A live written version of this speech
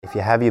If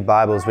you have your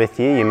Bibles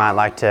with you, you might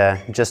like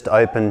to just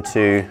open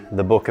to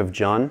the book of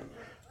John.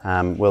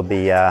 We'll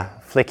be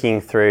flicking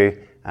through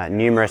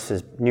numerous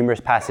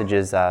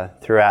passages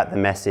throughout the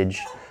message.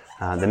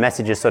 The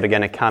message is sort of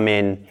going to come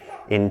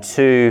in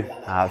two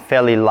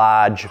fairly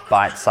large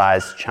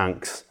bite-sized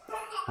chunks.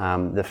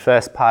 The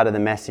first part of the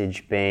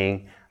message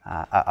being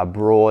a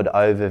broad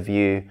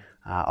overview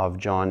of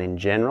John in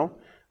general,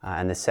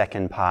 and the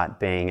second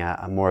part being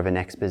more of an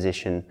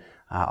exposition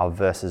of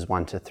verses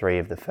 1 to 3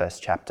 of the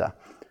first chapter.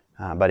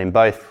 But in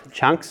both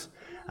chunks,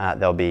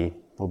 we'll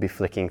be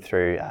flicking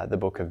through the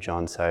book of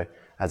John. So,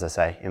 as I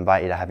say,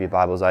 invite you to have your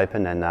Bibles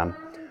open, and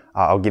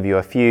I'll give you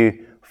a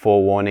few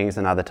forewarnings,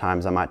 and other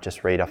times I might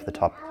just read off the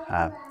top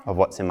of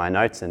what's in my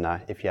notes, and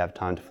if you have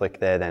time to flick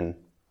there, then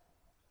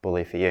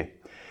bully for you.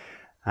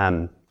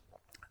 I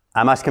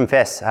must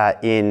confess,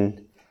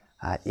 in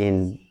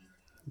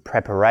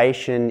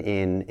preparation,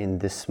 in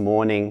this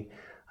morning,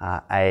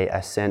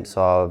 a sense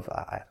of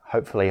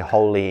hopefully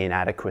holy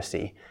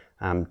inadequacy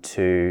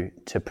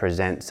to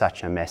present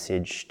such a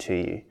message to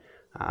you.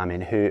 I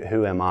mean,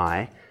 who am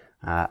I,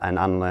 an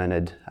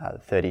unlearned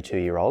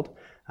 32-year-old,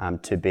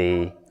 to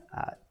be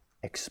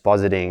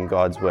expositing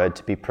God's word,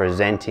 to be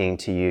presenting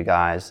to you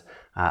guys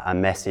a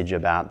message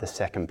about the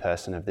second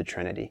person of the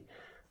Trinity.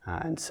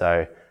 And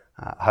so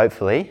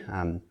hopefully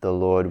the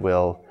Lord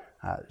will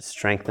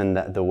strengthen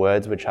the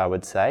words which I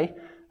would say,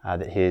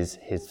 that his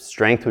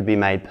strength would be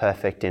made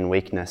perfect in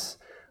weakness,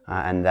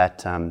 and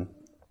that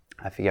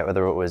I forget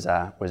whether it was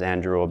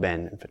Andrew or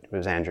Ben. It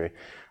was Andrew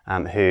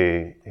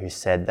who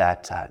said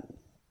that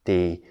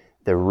the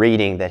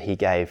reading that he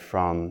gave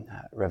from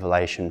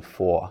Revelation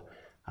 4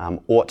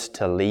 ought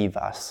to leave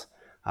us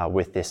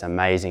with this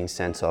amazing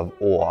sense of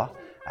awe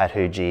at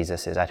who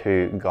Jesus is, at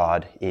who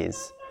God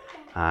is.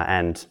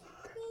 And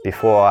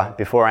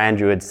before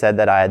Andrew had said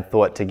that, I had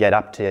thought to get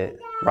up to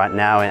right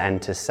now and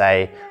to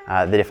say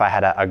that if I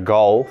had a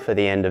goal for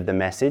the end of the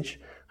message,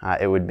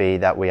 it would be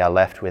that we are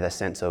left with a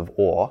sense of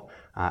awe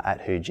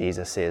at who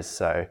Jesus is.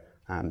 So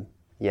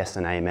yes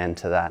and amen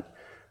to that.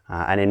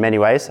 And in many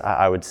ways,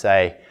 I would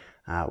say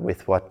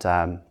with what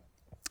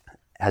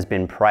has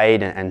been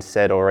prayed and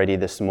said already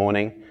this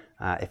morning,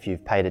 if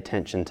you've paid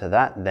attention to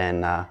that,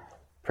 then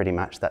pretty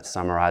much that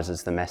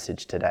summarizes the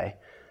message today.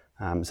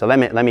 So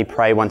let me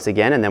pray once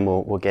again, and then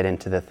we'll get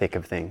into the thick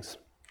of things.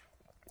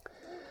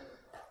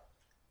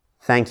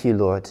 Thank you,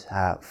 Lord,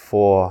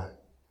 for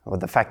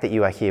the fact that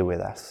you are here with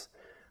us.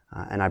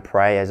 And I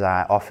pray, as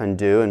I often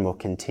do and will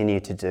continue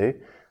to do,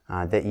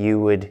 that you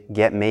would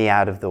get me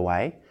out of the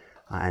way,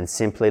 and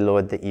simply,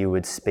 Lord, that you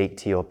would speak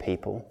to your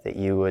people, that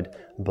you would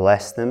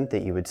bless them,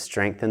 that you would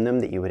strengthen them,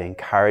 that you would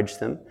encourage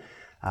them,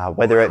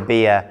 whether it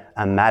be a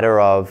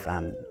matter of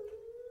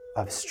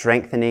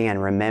strengthening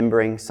and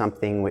remembering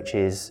something which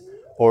is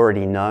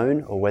already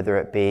known, or whether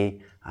it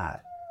be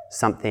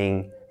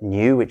something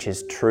new which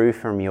is true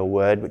from your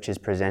word which is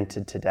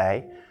presented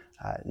today.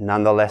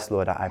 Nonetheless,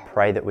 Lord, I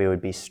pray that we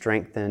would be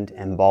strengthened,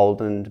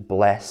 emboldened,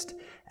 blessed,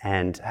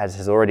 and, as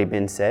has already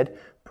been said,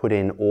 put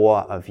in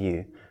awe of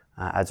you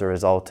as a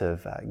result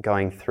of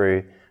going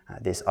through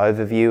this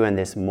overview and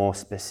this more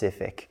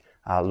specific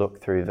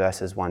look through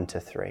verses 1 to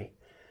 3.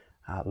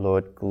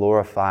 Lord,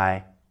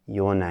 glorify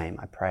your name.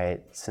 I pray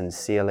it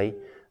sincerely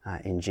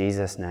in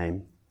Jesus'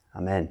 name.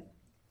 Amen.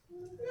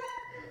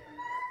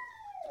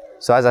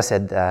 So, as I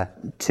said,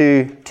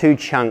 two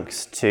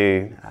chunks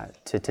to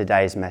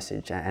today's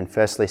message, and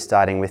firstly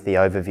starting with the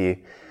overview.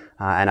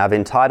 And I've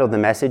entitled the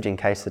message, in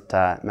case it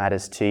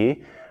matters to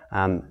you,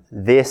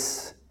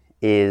 This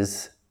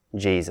is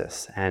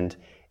Jesus. And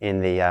in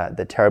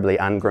the terribly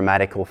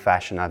ungrammatical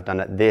fashion, I've done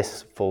it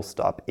this full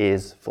stop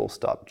is full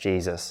stop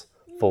Jesus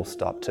full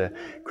stop, to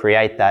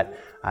create that,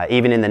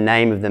 even in the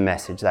name of the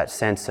message, that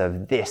sense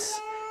of this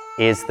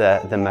is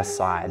the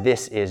Messiah.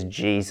 This is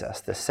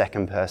Jesus, the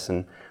second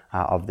person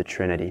of the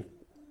Trinity.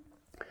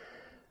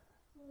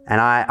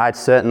 And I'd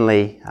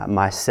certainly,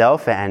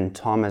 myself and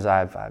Tom, as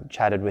I've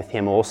chatted with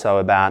him also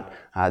about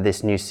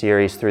this new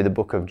series through the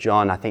book of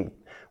John, I think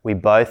we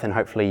both, and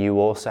hopefully you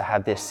also,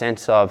 have this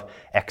sense of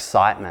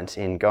excitement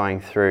in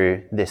going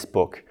through this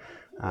book.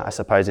 I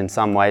suppose in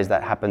some ways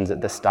that happens at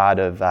the start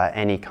of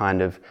any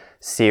kind of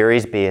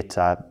series, be it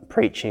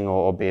preaching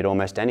or be it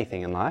almost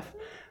anything in life.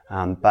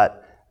 But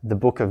the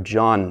book of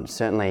John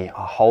certainly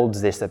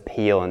holds this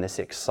appeal and this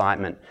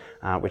excitement,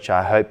 which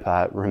I hope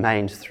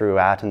remains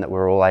throughout, and that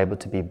we're all able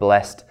to be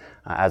blessed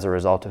as a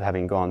result of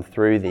having gone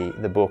through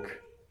the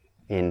book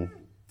in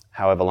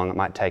however long it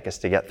might take us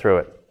to get through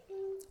it.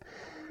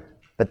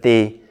 But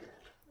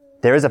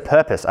there is a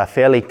purpose, a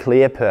fairly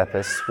clear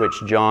purpose, which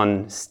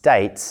John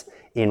states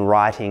in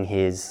writing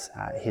his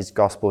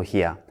gospel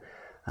here.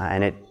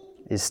 And it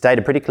is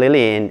stated pretty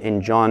clearly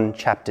in John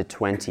chapter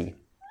 20.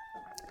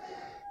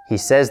 He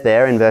says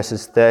there in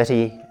verses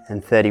 30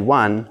 and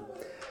 31,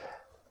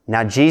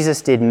 "Now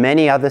Jesus did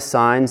many other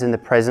signs in the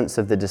presence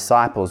of the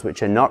disciples,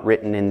 which are not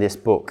written in this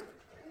book.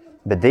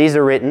 But these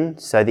are written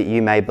so that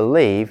you may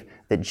believe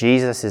that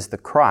Jesus is the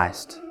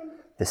Christ,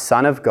 the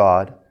Son of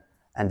God,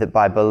 and that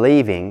by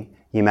believing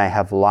you may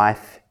have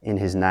life in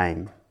his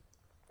name."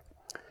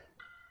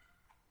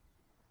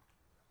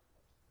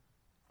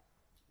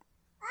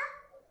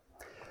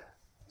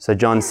 So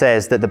John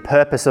says that the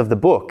purpose of the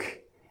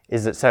book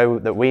is that so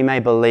that we may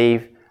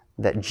believe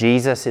that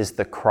Jesus is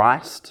the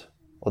Christ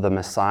or the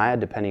Messiah,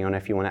 depending on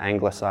if you want to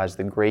anglicize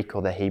the Greek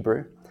or the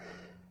Hebrew,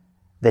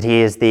 that he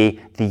is the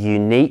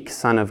unique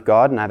Son of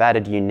God. And I've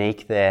added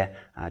unique there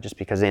just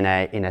because in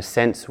a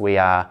sense we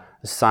are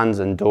sons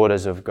and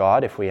daughters of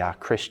God if we are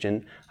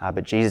Christian,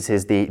 but Jesus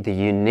is the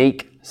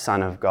unique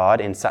Son of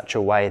God in such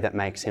a way that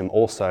makes him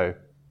also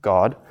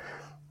God,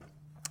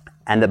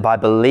 and that by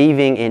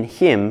believing in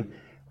him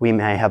we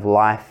may have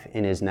life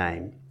in his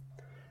name.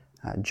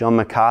 John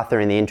MacArthur,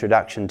 in the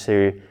introduction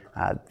to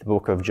the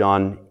book of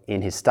John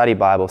in his study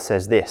Bible,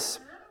 says this.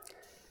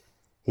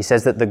 He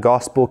says that the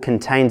gospel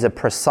contains a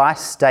precise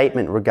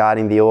statement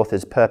regarding the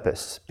author's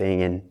purpose,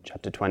 being in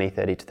chapter 20,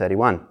 30 to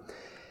 31.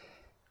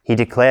 He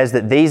declares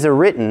that these are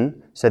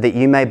written so that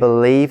you may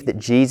believe that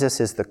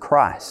Jesus is the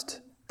Christ,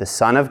 the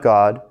Son of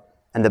God,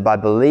 and that by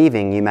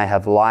believing you may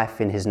have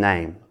life in his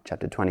name,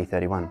 chapter 20,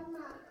 31.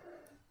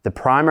 The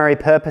primary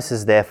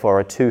purposes, therefore,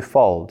 are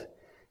twofold,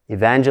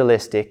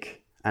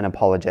 evangelistic and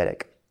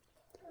apologetic.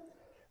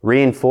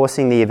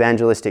 Reinforcing the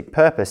evangelistic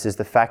purpose is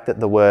the fact that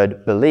the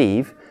word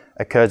believe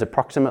occurs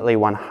approximately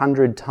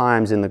 100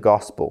 times in the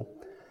gospel.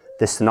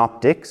 The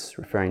synoptics,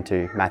 referring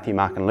to Matthew,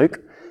 Mark, and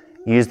Luke,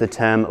 use the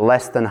term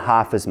less than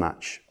half as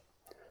much.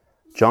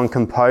 John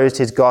composed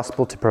his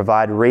gospel to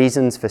provide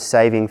reasons for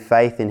saving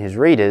faith in his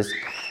readers,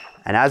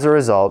 and as a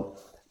result,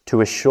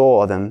 to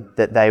assure them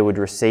that they would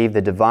receive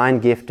the divine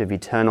gift of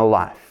eternal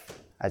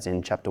life, as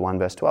in chapter 1,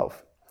 verse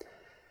 12.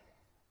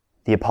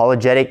 The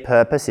apologetic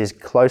purpose is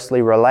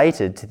closely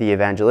related to the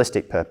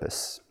evangelistic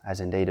purpose, as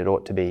indeed it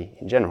ought to be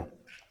in general.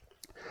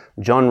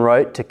 John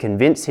wrote to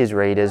convince his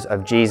readers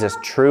of Jesus'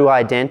 true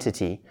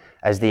identity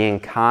as the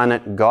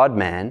incarnate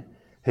God-man,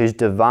 whose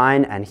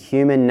divine and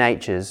human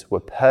natures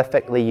were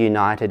perfectly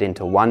united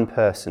into one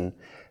person,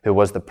 who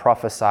was the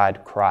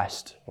prophesied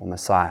Christ or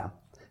Messiah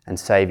and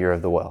Saviour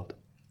of the world.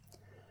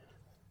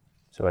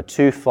 So a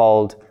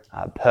twofold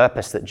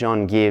purpose that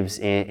John gives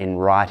in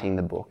writing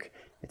the book.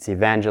 It's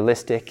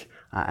evangelistic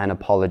and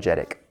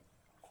apologetic.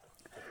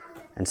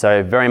 And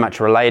so very much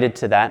related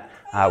to that,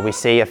 we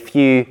see a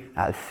few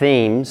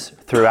themes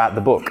throughout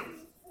the book.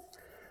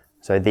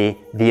 So the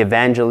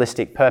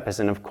evangelistic purpose,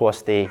 and of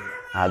course the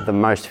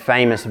most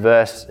famous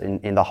verse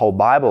in the whole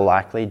Bible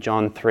likely,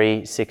 John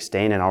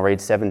 3:16, and I'll read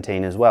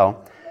 17 as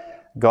well.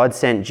 God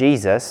sent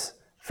Jesus,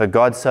 for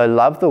God so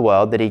loved the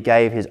world that he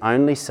gave his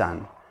only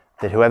Son,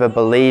 that whoever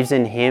believes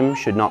in him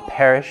should not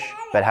perish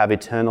but have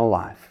eternal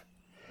life.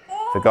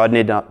 For God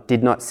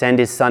did not send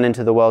his Son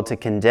into the world to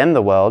condemn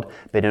the world,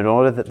 but in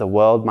order that the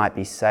world might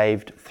be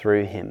saved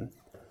through him.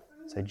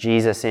 So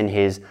Jesus in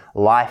his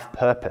life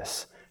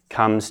purpose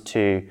comes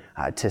to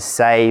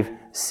save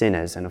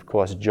sinners. And of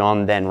course,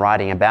 John then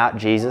writing about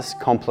Jesus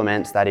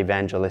complements that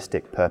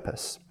evangelistic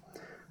purpose.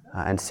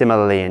 And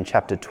similarly in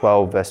chapter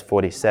 12, verse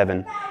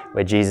 47,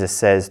 where Jesus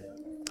says,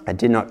 I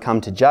did not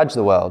come to judge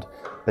the world,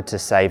 but to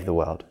save the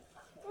world.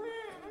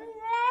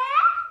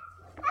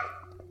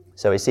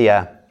 So we see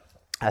a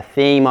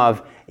theme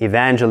of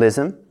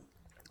evangelism.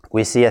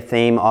 We see a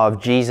theme of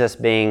Jesus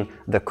being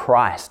the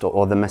Christ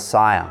or the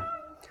Messiah.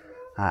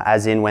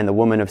 As in when the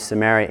woman of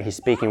Samaria, he's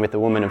speaking with the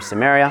woman of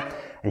Samaria,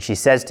 and she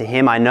says to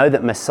him, I know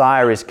that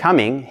Messiah is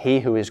coming,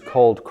 he who is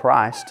called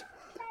Christ.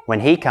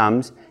 When he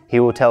comes, he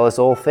will tell us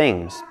all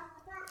things.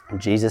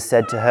 And Jesus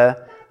said to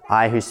her,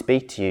 I who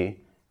speak to you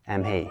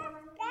am he.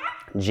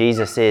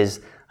 Jesus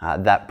is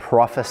that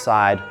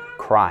prophesied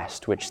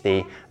Christ, which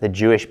the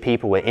Jewish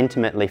people were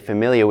intimately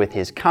familiar with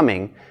his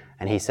coming,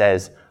 and he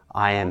says,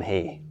 I am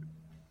he.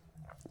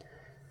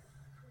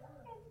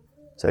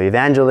 So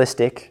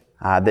evangelistic,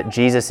 that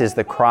Jesus is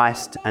the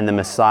Christ and the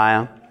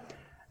Messiah,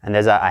 and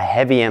there's a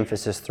heavy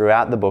emphasis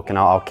throughout the book, and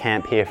I'll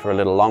camp here for a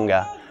little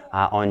longer,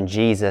 on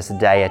Jesus'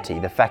 deity,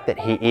 the fact that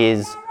he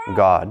is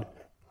God.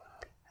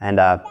 And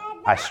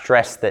I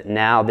stress that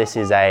now this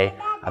is a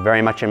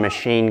very much a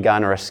machine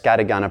gun or a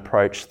scattergun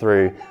approach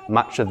through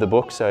much of the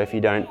book, so if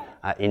you don't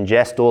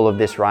ingest all of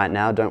this right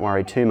now, don't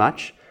worry too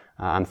much.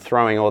 I'm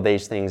throwing all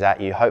these things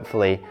at you,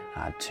 hopefully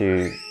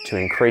to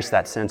increase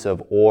that sense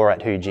of awe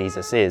at who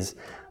Jesus is.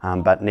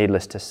 But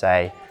needless to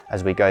say,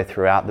 as we go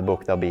throughout the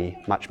book, there'll be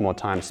much more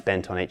time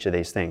spent on each of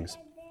these things.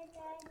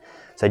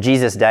 So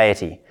Jesus'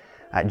 deity.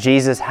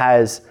 Jesus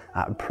has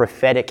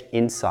prophetic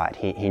insight.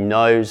 He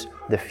knows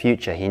the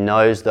future. He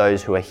knows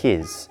those who are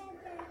his.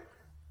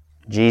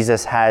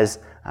 Jesus has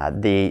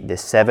the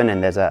seven,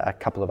 and there's a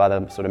couple of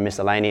other sort of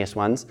miscellaneous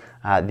ones,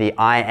 the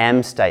I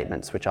am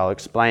statements, which I'll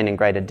explain in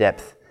greater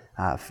depth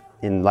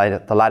in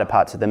the latter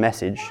parts of the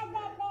message.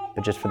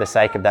 But just for the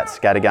sake of that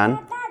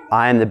scattergun,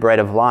 I am the bread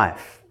of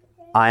life.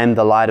 I am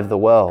the light of the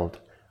world.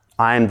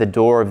 I am the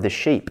door of the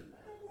sheep.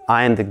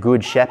 I am the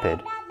good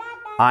shepherd.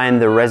 I am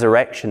the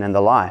resurrection and the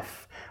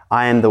life.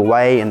 I am the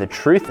way and the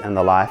truth and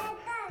the life,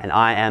 and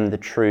I am the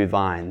true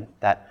vine.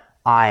 That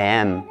I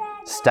am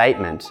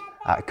statement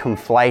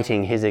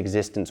conflating his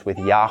existence with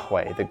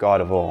Yahweh, the God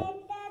of all.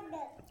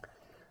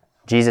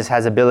 Jesus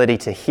has ability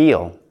to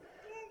heal.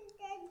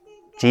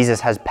 Jesus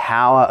has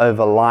power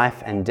over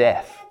life and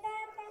death.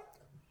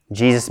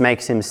 Jesus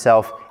makes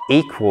himself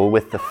equal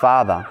with the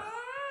Father.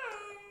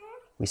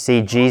 We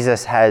see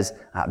Jesus has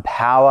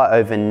power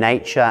over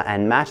nature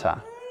and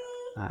matter.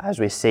 As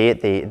we see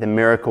it, the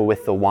miracle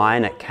with the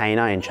wine at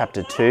Cana in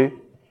chapter 2,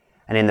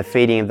 and in the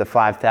feeding of the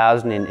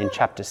 5,000 in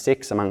chapter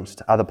 6,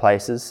 amongst other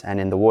places, and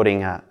in the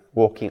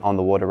walking on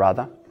the water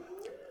rather.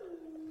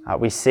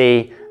 We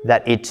see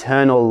that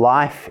eternal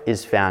life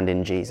is found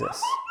in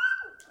Jesus.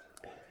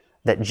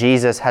 That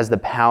Jesus has the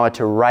power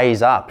to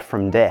raise up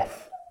from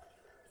death.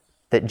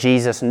 That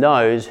Jesus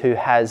knows who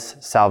has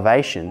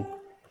salvation.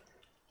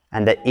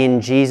 And that in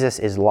Jesus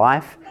is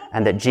life,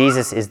 and that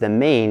Jesus is the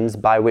means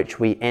by which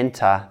we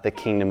enter the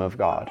kingdom of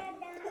God.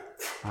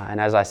 And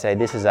as I say,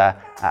 this is a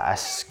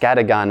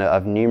scattergun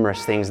of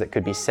numerous things that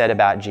could be said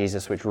about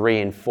Jesus which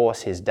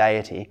reinforce his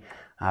deity.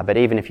 But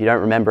even if you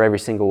don't remember every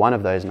single one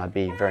of those, and I'd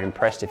be very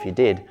impressed if you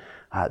did,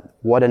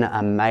 what an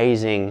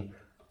amazing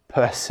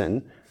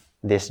person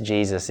this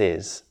Jesus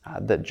is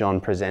that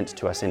John presents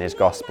to us in his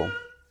gospel.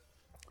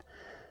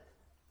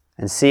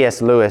 And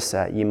C.S. Lewis,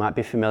 you might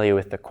be familiar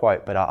with the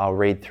quote, but I'll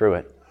read through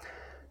it.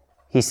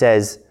 He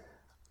says,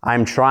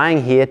 "I'm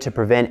trying here to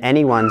prevent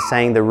anyone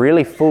saying the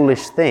really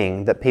foolish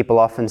thing that people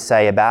often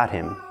say about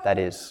him, that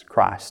is,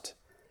 Christ.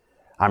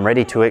 I'm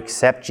ready to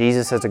accept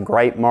Jesus as a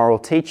great moral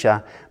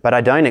teacher, but I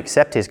don't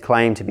accept his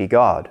claim to be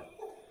God.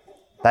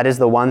 That is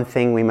the one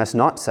thing we must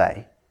not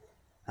say.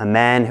 A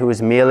man who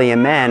was merely a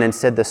man and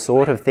said the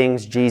sort of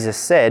things Jesus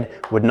said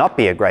would not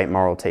be a great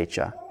moral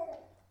teacher.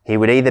 He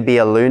would either be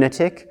a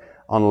lunatic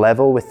on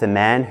level with the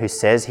man who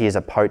says he is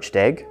a poached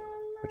egg,"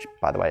 which,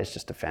 by the way, is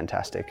just a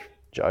fantastic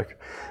joke,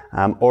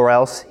 "or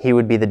else he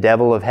would be the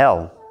devil of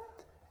hell.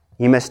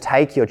 You must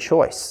take your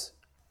choice.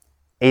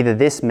 Either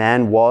this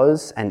man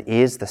was and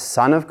is the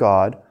Son of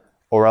God,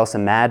 or else a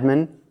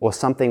madman, or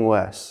something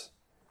worse.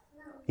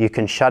 You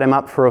can shut him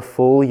up for a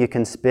fool, you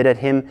can spit at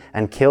him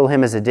and kill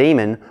him as a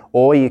demon,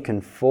 or you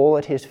can fall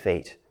at his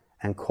feet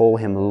and call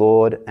him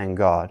Lord and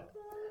God.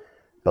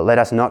 But let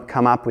us not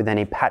come up with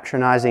any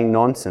patronizing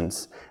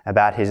nonsense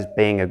about his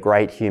being a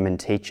great human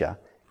teacher.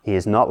 He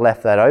has not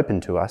left that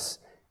open to us.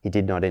 He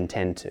did not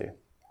intend to."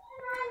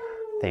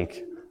 I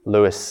think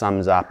Lewis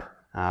sums up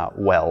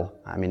well.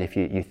 I mean, if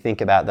you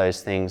think about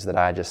those things that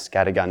I just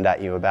scattergunned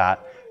at you about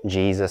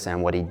Jesus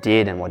and what he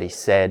did and what he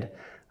said,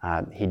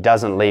 he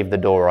doesn't leave the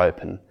door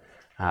open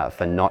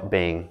for not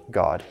being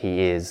God.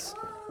 He is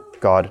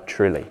God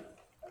truly.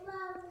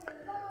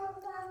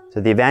 So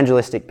the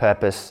evangelistic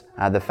purpose,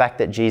 the fact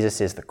that Jesus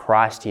is the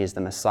Christ, he is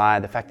the Messiah,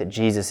 the fact that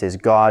Jesus is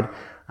God,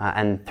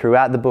 and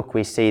throughout the book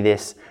we see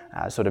this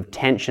sort of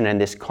tension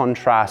and this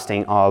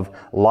contrasting of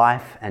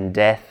life and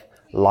death,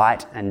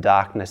 light and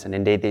darkness, and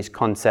indeed these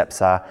concepts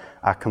are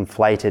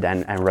conflated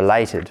and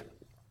related.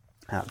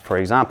 For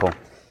example,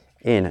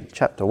 in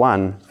chapter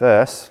 1,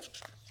 verse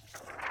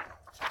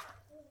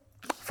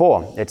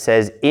 4, it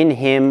says, "In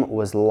him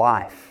was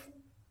life,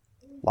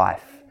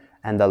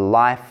 and the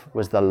life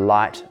was the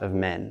light of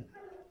men."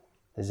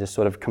 There's this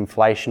sort of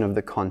conflation of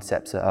the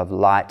concepts of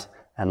light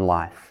and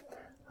life.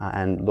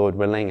 And Lord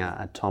willing,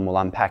 Tom will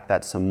unpack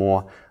that some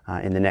more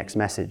in the next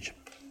message.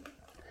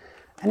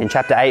 And in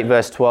chapter 8,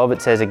 verse 12,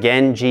 it says,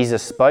 "Again,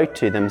 Jesus spoke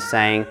to them,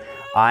 saying,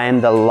 'I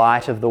am the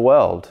light of the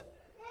world.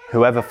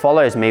 Whoever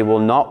follows me will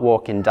not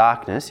walk in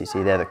darkness,'" you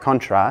see there the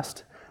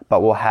contrast,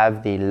 "but will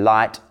have the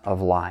light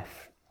of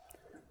life."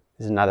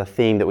 This is another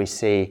theme that we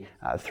see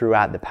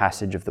throughout the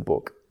passage of the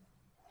book.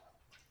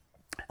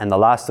 And the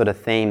last sort of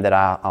theme that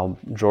I'll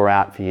draw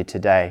out for you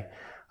today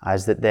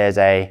is that there's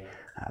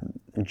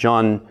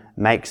John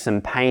makes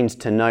some pains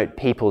to note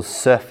people's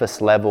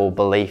surface level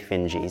belief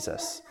in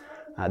Jesus.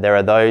 There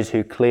are those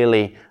who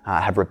clearly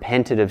have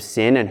repented of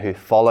sin and who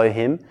follow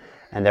him,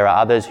 and there are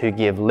others who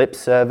give lip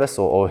service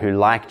or who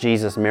like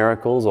Jesus'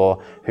 miracles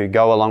or who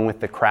go along with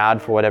the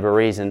crowd for whatever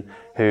reason,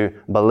 who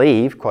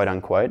believe, quote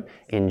unquote,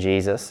 in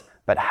Jesus,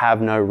 but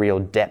have no real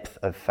depth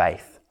of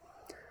faith.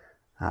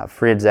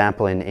 For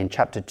example, in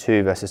chapter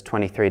 2, verses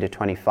 23 to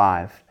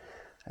 25,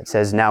 it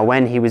says, "Now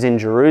when he was in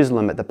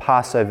Jerusalem at the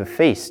Passover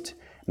feast,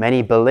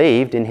 many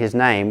believed in his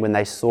name when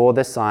they saw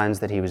the signs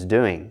that he was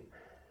doing.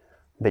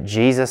 But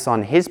Jesus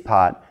on his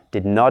part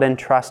did not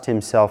entrust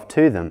himself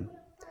to them,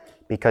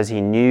 because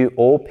he knew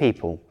all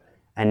people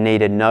and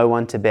needed no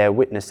one to bear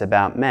witness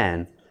about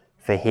man,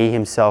 for he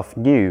himself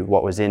knew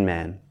what was in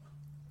man."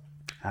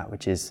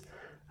 Which is,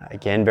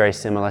 again, very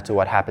similar to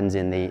what happens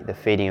in the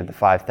feeding of the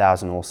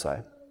 5,000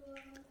 also.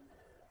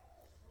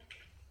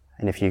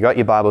 And if you've got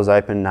your Bibles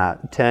open,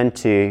 turn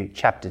to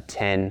chapter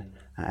 10,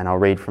 and I'll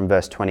read from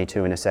verse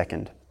 22 in a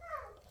second.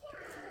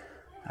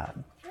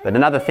 But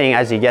another thing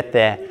as you get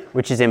there,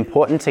 which is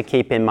important to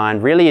keep in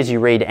mind, really as you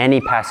read any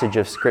passage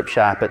of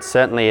Scripture, but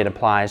certainly it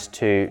applies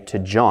to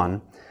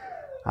John,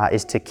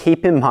 is to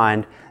keep in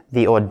mind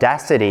the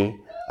audacity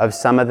of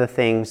some of the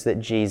things that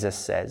Jesus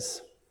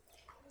says.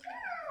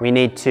 We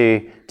need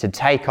to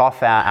take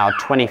off our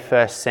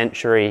 21st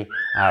century,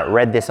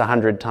 read this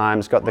 100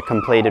 times, got the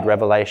completed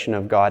revelation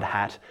of God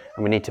hat,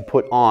 and we need to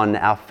put on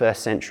our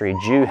first century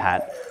Jew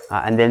hat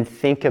and then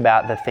think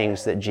about the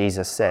things that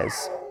Jesus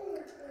says.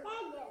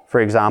 For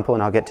example,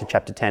 and I'll get to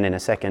chapter 10 in a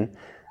second,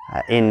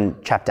 in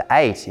chapter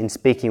 8, in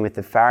speaking with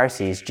the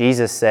Pharisees,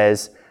 Jesus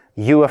says,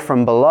 "You are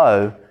from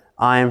below,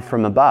 I am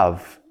from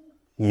above.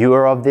 You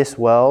are of this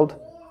world,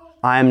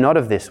 I am not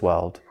of this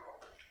world.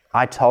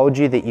 I told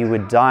you that you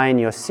would die in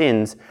your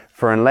sins,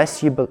 for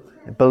unless you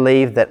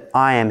believe that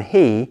I am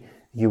He,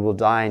 you will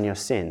die in your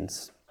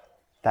sins."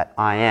 That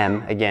I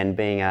am, again,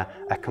 being a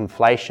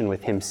conflation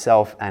with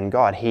himself and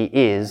God. He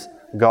is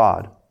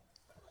God.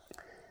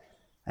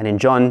 And in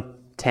John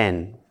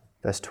 10,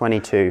 verse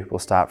 22, we'll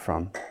start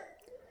from.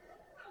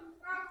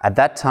 At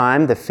that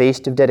time, the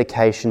feast of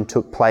dedication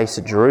took place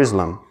at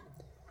Jerusalem.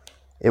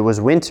 It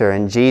was winter,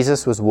 and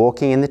Jesus was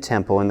walking in the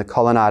temple in the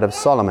colonnade of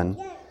Solomon.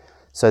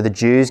 So the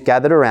Jews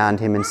gathered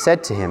around him and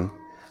said to him,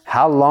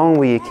 "How long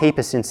will you keep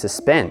us in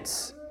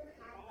suspense?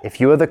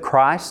 If you are the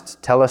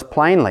Christ, tell us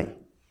plainly."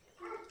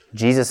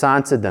 Jesus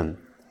answered them,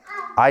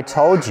 "I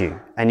told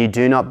you, and you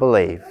do not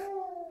believe.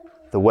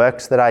 The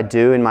works that I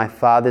do in my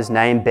Father's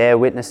name bear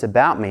witness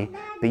about me,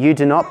 but you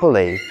do not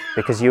believe,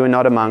 because you are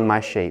not among my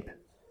sheep.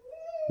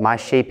 My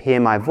sheep hear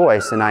my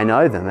voice, and I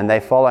know them, and they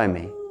follow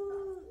me.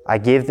 I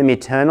give them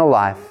eternal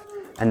life,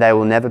 and they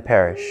will never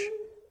perish,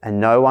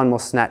 and no one will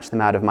snatch them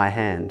out of my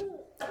hand.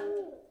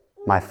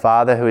 My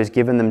Father who has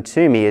given them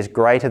to me is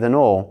greater than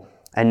all,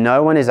 and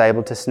no one is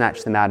able to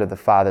snatch them out of the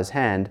Father's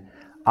hand.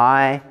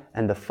 I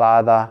and the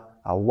Father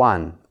are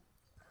one."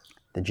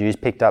 The Jews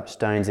picked up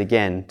stones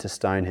again to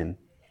stone him.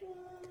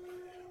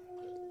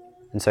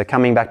 And so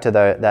coming back to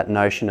that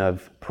notion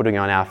of putting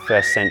on our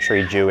first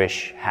century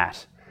Jewish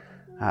hat,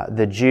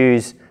 the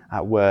Jews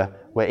were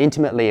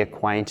intimately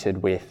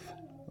acquainted with,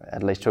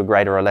 at least to a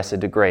greater or lesser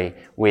degree,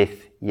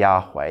 with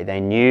Yahweh. They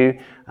knew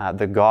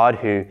the God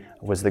who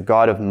was the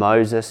God of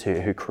Moses,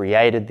 who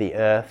created the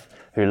earth,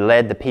 who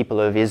led the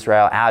people of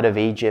Israel out of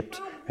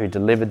Egypt, who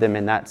delivered them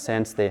in that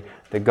sense,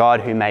 the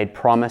God who made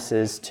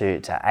promises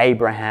to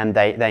Abraham.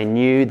 They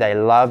knew, they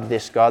loved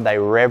this God, they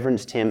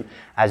reverenced him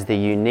as the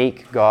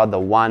unique God, the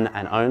one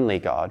and only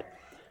God.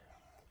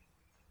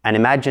 And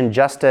imagine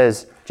just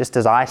as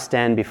I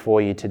stand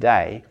before you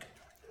today,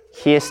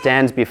 here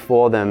stands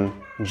before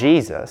them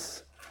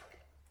Jesus,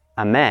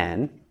 a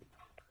man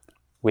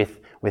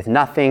with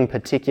nothing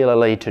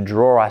particularly to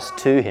draw us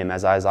to him,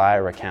 as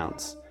Isaiah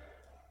recounts.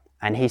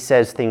 And he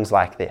says things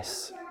like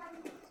this.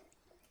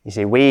 You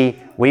see, we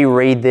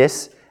read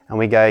this and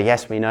we go,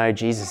 yes, we know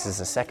Jesus is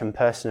the second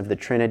person of the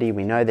Trinity.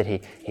 We know that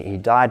he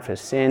died for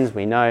sins.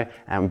 We know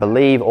and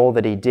believe all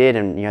that he did.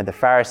 And, the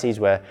Pharisees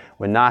were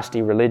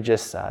nasty,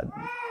 religious,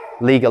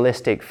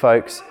 legalistic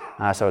folks.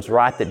 So it's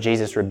right that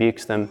Jesus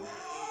rebukes them.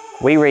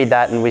 We read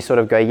that and we sort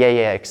of go,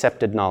 yeah,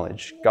 accepted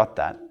knowledge. Got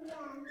that.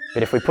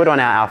 But if we put on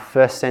our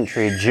first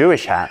century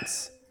Jewish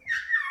hats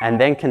and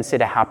then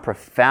consider how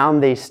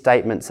profound these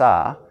statements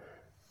are,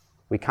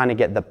 we kind of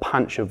get the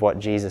punch of what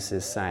Jesus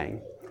is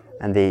saying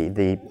and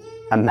the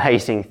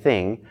amazing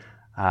thing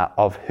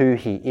of who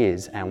he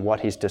is and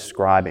what he's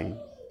describing.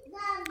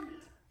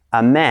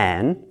 A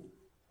man,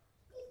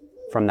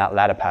 from that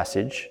latter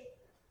passage,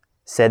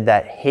 said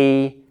that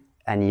he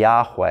and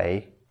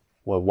Yahweh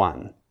were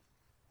one.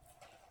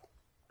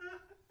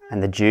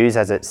 And the Jews,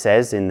 as it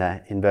says in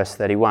verse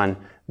 31,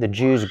 the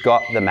Jews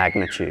got the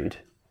magnitude.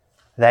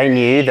 They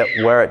knew that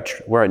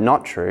were it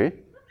not true,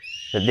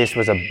 that this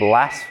was a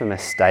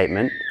blasphemous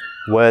statement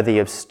worthy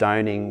of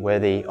stoning,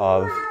 worthy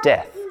of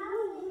death.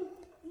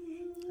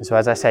 And so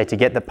as I say, to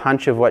get the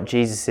punch of what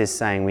Jesus is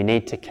saying, we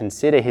need to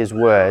consider his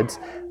words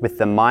with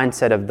the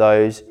mindset of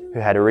those who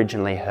had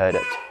originally heard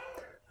it.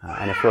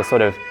 And if we'll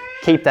sort of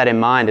keep that in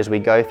mind as we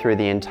go through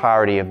the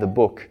entirety of the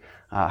book,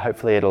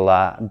 hopefully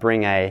it'll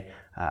bring a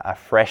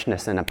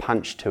freshness and a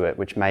punch to it,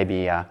 which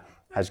maybe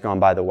has gone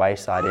by the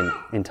wayside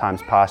in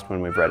times past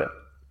when we've read it.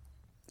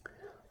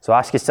 So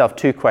ask yourself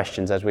two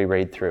questions as we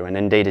read through, and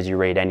indeed as you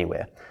read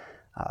anywhere.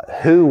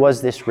 Who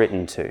was this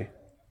written to?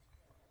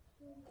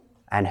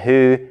 And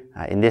who,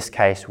 in this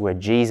case, were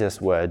Jesus'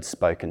 words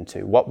spoken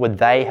to? What would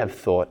they have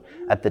thought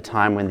at the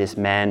time when this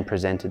man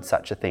presented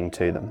such a thing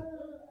to them?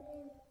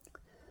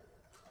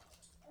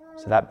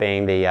 So that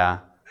being the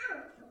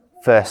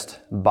first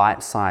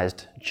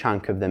bite-sized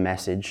chunk of the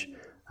message,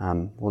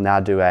 we'll now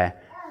do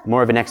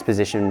more of an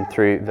exposition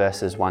through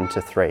verses 1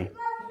 to 3.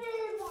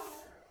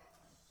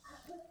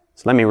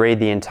 So let me read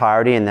the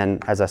entirety and then,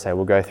 as I say,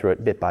 we'll go through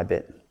it bit by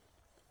bit.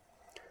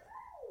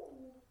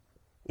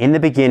 In the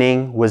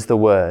beginning was the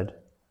Word,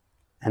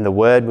 and the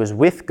Word was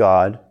with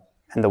God,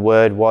 and the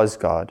Word was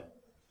God.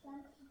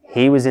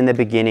 He was in the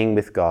beginning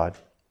with God.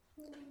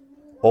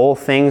 All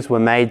things were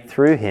made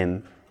through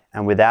him,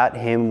 and without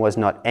him was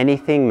not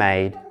anything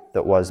made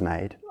that was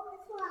made.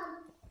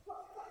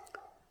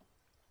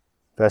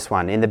 Verse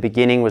 1, in the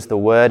beginning was the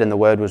Word, and the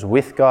Word was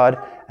with God,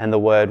 and the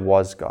Word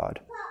was God.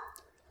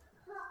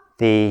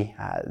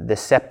 The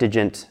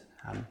Septuagint,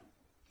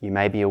 you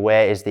may be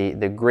aware, is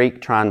the Greek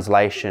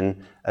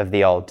translation of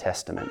the Old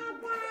Testament.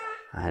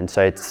 And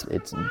so it's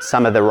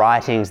some of the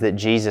writings that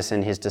Jesus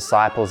and his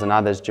disciples and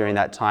others during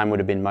that time would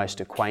have been most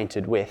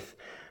acquainted with.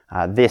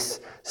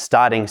 This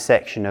starting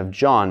section of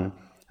John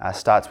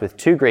starts with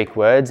two Greek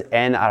words,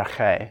 en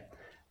arche,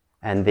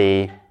 And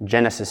the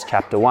Genesis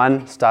chapter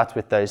 1 starts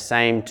with those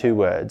same two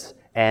words,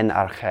 en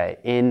arche,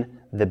 in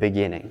the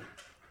beginning.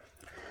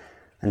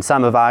 And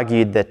some have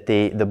argued that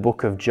the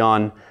book of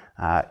John,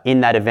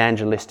 in that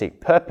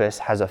evangelistic purpose,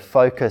 has a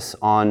focus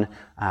on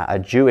a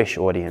Jewish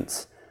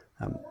audience.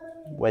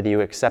 Whether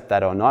you accept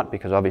that or not,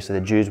 because obviously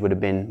the Jews would have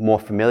been more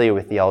familiar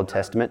with the Old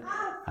Testament,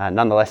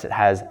 nonetheless it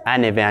has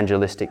an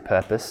evangelistic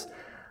purpose.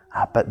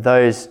 But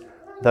those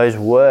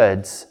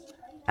words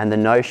and the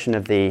notion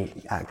of the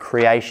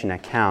creation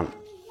account,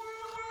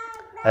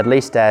 at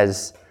least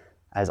as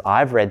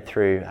I've read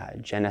through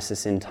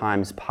Genesis in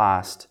times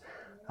past,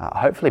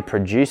 hopefully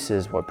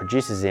produces what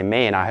produces in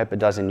me, and I hope it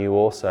does in you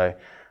also,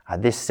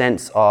 this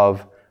sense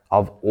of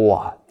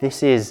awe.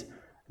 This is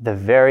the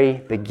very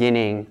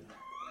beginning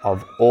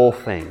of all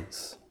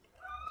things.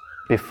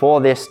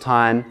 Before this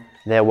time,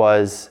 there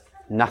was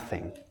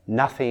nothing.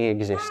 Nothing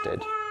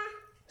existed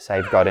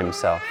save God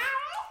himself.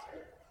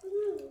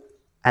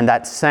 And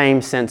that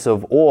same sense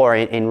of awe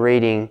in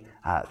reading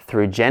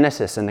through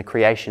Genesis and the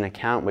creation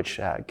account, which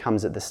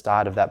comes at the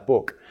start of that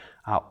book,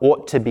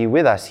 ought to be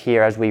with us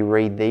here as we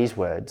read these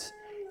words.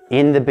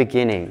 In the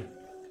beginning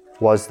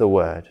was the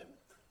Word.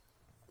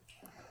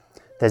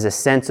 There's a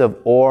sense of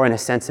awe and a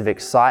sense of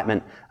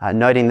excitement,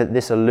 noting that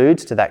this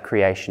alludes to that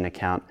creation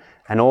account,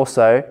 and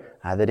also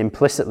that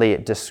implicitly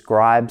it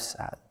describes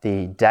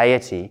the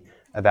deity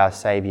of our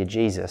Saviour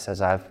Jesus,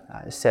 as I've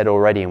said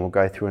already, and we'll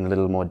go through in a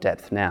little more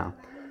depth now.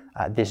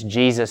 This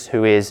Jesus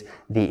who is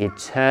the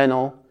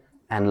eternal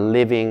and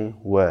living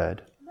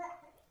Word.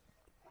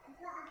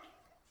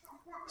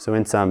 So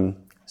in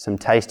some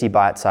tasty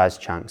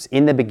bite-sized chunks,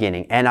 in the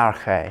beginning, en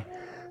arche,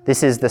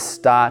 this is the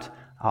start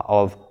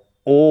of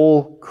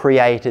all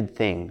created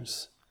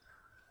things.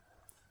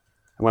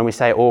 And when we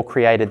say all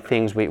created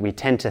things, we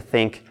tend to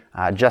think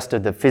just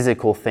of the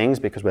physical things,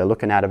 because we're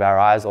looking out of our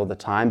eyes all the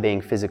time,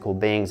 being physical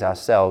beings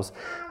ourselves.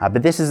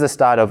 But this is the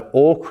start of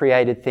all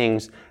created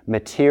things,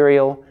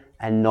 material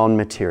and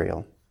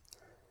non-material.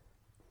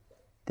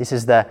 This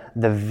is the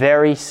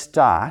very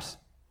start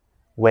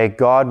where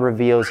God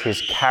reveals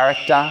his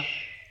character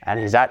and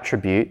his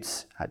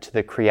attributes to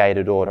the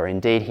created order.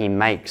 Indeed, he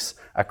makes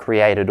a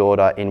created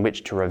order in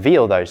which to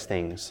reveal those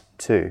things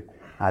too,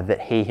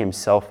 that he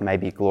himself may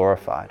be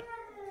glorified.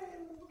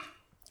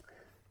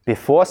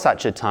 Before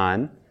such a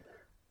time,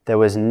 there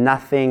was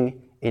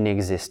nothing in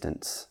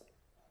existence.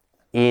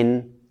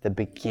 In the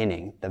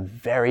beginning, the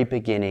very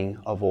beginning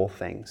of all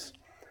things.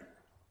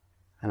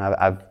 And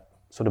I've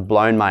sort of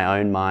blown my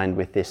own mind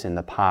with this in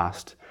the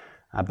past,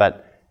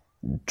 but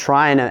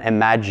try and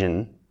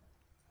imagine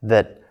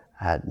that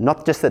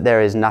not just that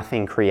there is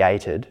nothing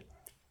created,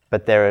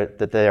 but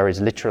that there is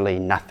literally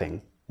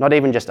nothing. Not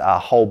even just a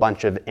whole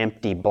bunch of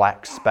empty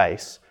black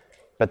space,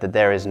 but that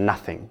there is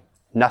nothing.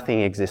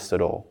 Nothing exists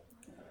at all.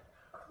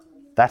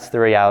 That's the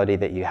reality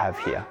that you have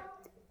here.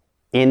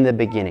 In the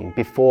beginning,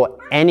 before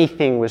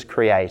anything was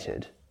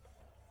created.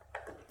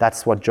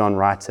 That's what John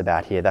writes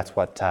about here. That's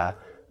what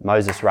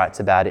Moses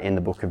writes about it in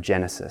the book of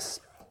Genesis.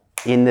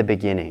 In the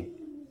beginning.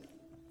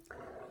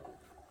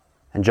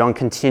 And John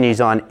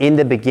continues on, in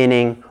the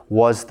beginning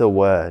was the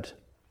Word.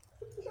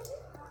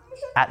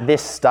 At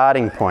this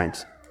starting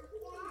point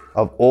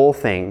of all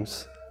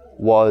things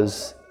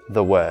was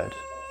the Word.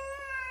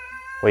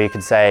 Or you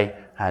could say,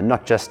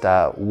 not just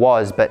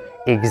was,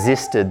 but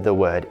existed the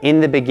Word. In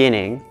the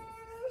beginning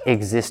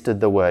existed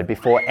the Word.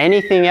 Before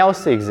anything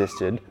else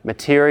existed,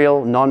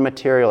 material,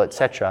 non-material,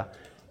 etc.,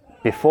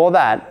 before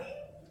that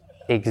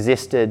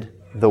existed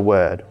the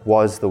Word,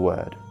 was the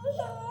Word.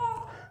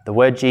 The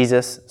Word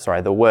Jesus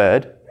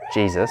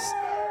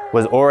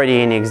was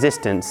already in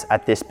existence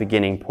at this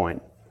beginning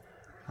point.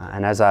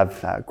 And as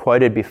I've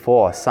quoted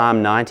before,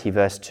 Psalm 90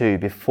 verse 2,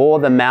 before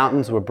the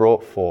mountains were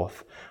brought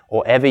forth,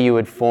 or ever you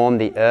had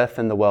formed the earth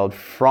and the world,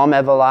 from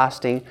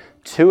everlasting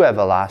to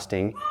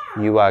everlasting,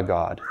 you are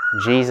God.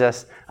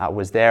 Jesus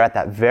was there at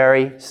that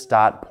very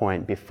start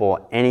point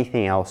before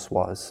anything else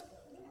was.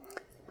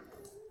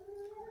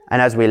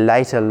 And as we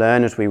later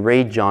learn, as we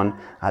read John,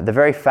 the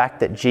very fact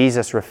that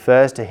Jesus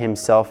refers to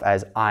himself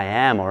as I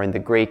am, or in the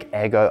Greek,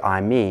 ego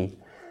eimi,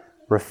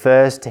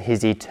 refers to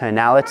his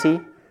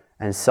eternality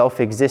and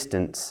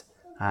self-existence,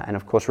 and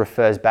of course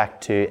refers back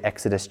to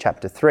Exodus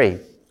chapter 3,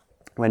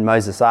 when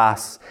Moses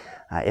asks,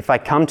 if I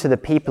come to the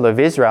people of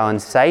Israel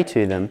and say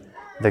to them,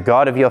 the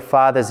God of your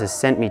fathers has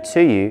sent me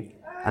to you,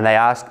 and they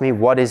ask me,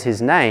 what is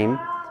his name?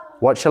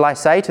 What shall I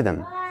say to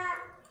them?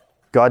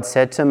 God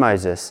said to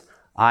Moses,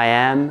 I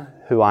am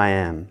who I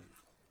am.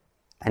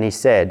 And he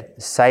said,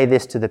 say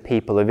this to the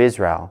people of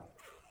Israel,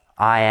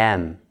 I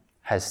am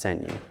has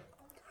sent you.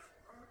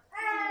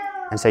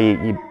 And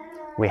so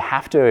we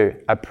have to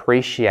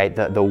appreciate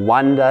the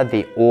wonder,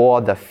 the awe,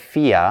 the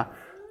fear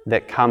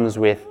that comes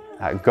with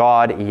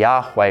God,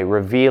 Yahweh,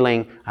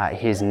 revealing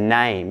his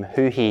name,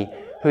 who he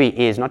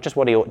is, not just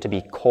what he ought to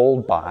be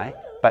called by,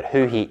 but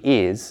who he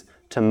is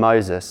to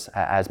Moses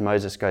as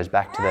Moses goes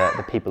back to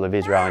the people of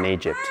Israel in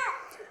Egypt.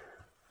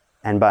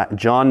 And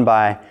John,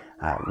 by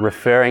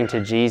referring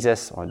to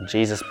Jesus, or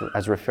Jesus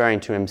as referring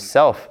to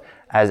himself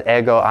as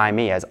ego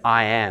eimi, as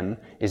I am,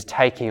 is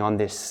taking on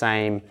this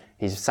same,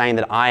 he's saying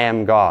that I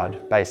am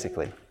God,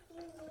 basically.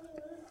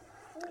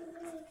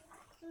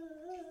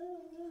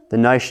 The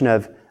notion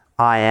of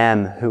I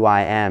am who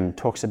I am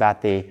talks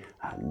about the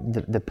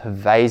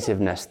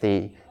pervasiveness,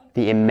 the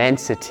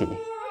immensity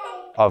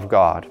of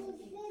God.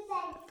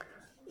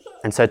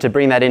 And so to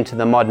bring that into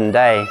the modern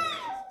day,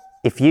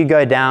 if you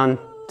go down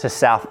to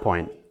South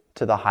Point,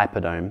 to the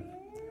Hyperdome,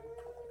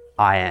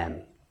 I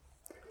am.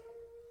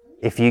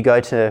 If you go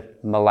to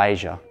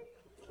Malaysia,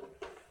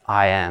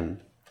 I am.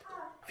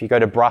 If you go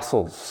to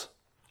Brussels,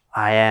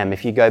 I am.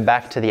 If you go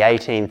back to the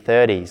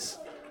 1830s,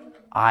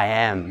 I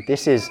am.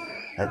 This is,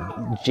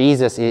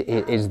 Jesus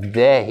is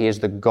there. He is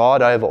the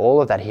God over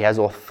all of that. He has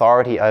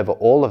authority over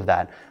all of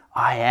that.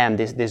 I am.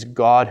 This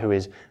God who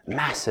is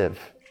massive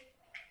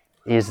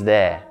is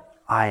there.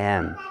 I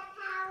am.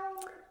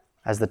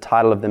 As the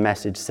title of the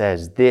message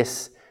says,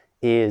 this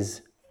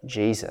is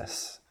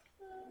Jesus.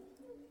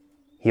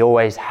 He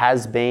always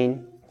has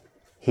been,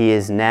 he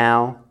is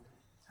now,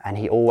 and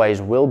he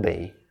always will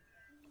be.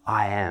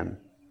 I am.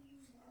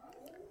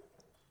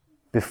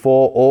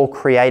 Before all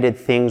created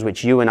things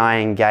which you and I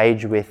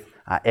engage with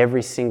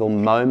every single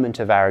moment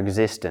of our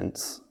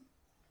existence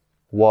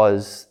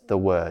was the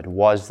Word,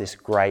 was this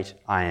great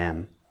I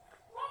am.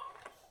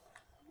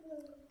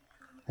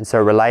 And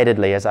so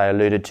relatedly, as I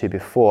alluded to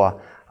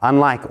before,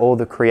 unlike all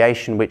the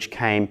creation which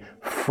came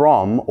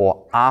from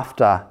or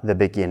after the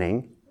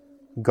beginning,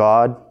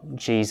 God,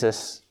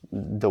 Jesus,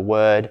 the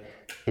Word,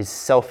 is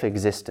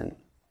self-existent.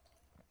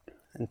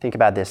 And think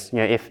about this,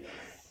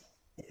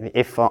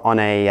 if on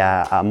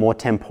a more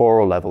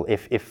temporal level,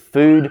 if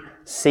food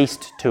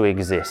ceased to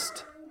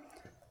exist,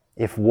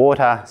 if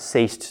water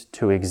ceased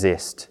to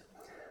exist,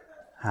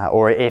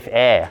 or if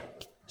air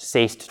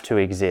ceased to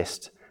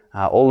exist,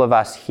 all of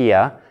us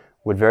here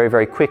would very,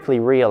 very quickly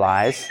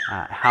realize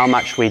how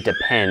much we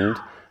depend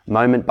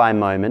moment by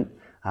moment,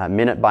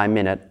 minute by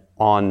minute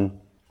on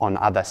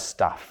other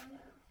stuff.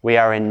 We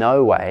are in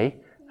no way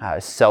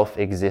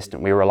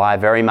self-existent. We rely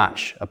very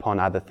much upon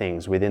other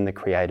things within the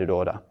created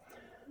order.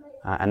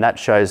 And that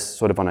shows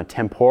sort of on a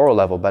temporal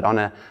level, but on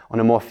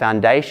a more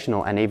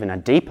foundational and even a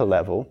deeper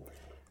level,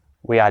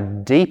 we are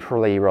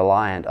deeply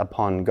reliant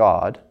upon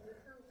God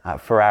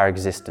for our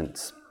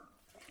existence.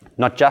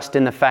 Not just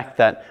in the fact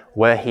that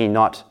were he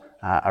not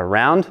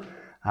around,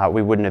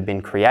 we wouldn't have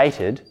been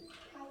created,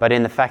 but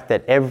in the fact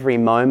that every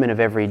moment of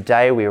every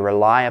day we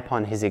rely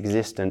upon his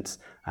existence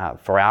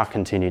for our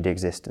continued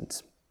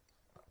existence.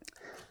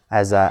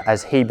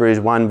 As Hebrews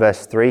 1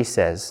 verse 3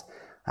 says,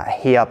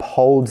 he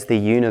upholds the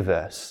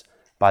universe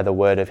by the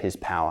word of his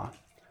power.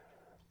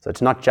 So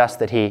it's not just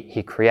that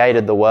he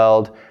created the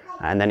world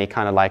and then he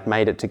kind of like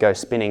made it to go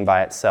spinning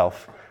by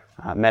itself.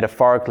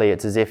 Metaphorically,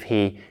 it's as if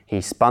he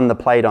spun the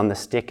plate on the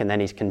stick and then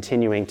he's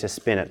continuing to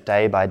spin it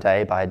day by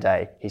day by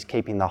day. He's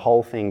keeping the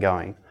whole thing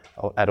going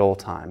at all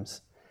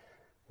times.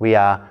 We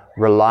are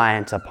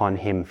reliant upon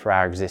him for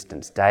our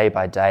existence, day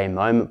by day,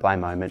 moment by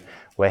moment.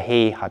 Were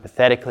he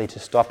hypothetically to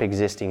stop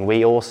existing,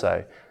 we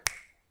also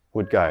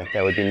would go.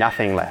 There would be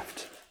nothing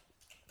left.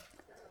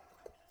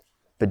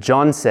 But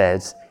John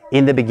says,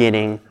 in the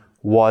beginning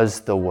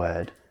was the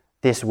Word.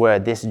 This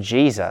Word, this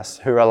Jesus,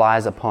 who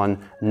relies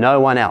upon no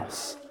one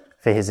else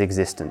for his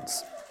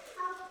existence.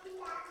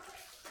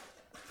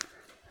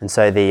 And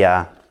so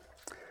the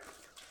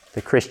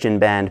Christian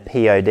band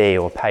POD,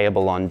 or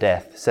Payable on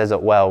Death, says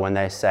it well when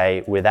they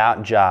say,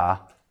 without Jah,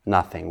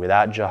 nothing.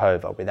 Without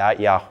Jehovah, without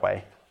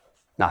Yahweh,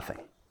 nothing.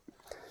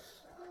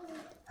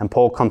 And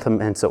Paul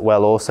complements it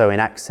well also in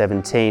Acts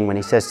 17 when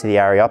he says to the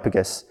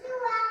Areopagus,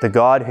 the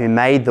God who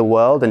made the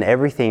world and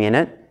everything in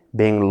it,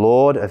 being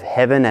Lord of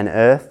heaven and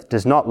earth,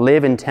 does not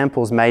live in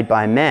temples made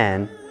by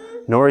man,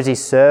 nor is he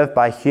served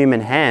by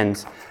human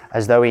hands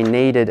as though he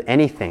needed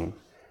anything,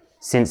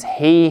 since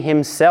he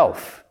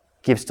himself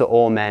gives to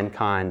all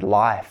mankind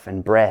life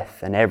and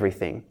breath and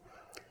everything.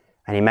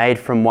 And he made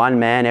from one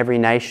man every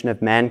nation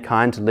of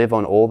mankind to live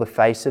on all the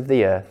face of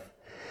the earth,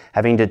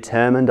 having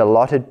determined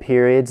allotted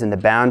periods and the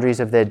boundaries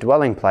of their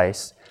dwelling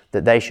place,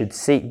 that they should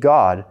seek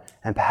God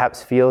and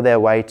perhaps feel their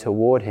way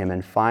toward him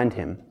and find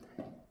him.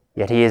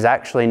 Yet he is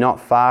actually not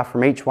far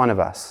from each one of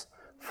us,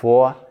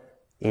 for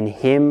in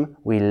him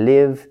we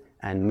live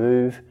and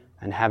move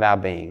and have our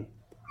being.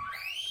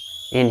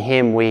 In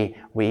him we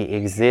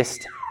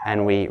exist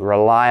and we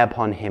rely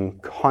upon him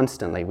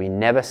constantly. We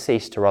never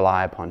cease to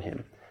rely upon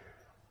him.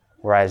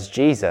 Whereas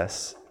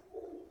Jesus,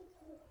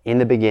 in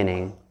the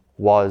beginning,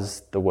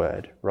 was the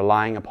Word,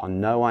 relying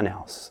upon no one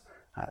else,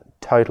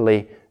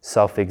 totally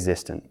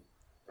self-existent.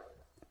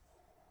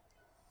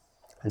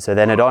 And so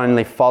then it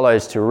only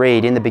follows to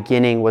read, in the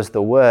beginning was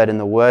the Word, and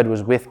the Word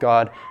was with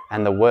God,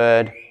 and the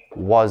Word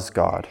was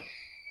God.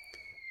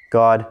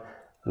 God,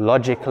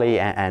 logically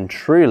and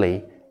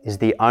truly, is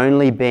the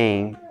only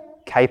being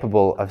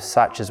capable of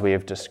such as we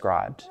have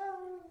described.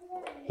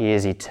 He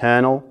is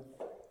eternal,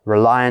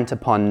 reliant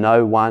upon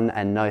no one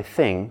and no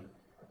thing.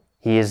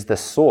 He is the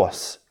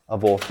source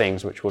of all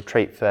things, which we'll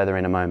treat further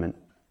in a moment.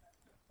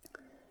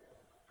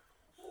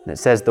 And it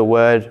says the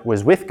Word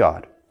was with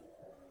God.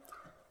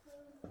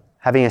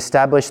 Having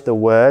established the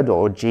Word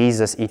or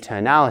Jesus'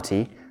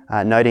 eternality,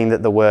 noting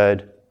that the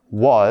Word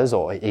was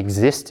or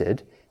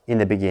existed in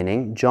the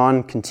beginning,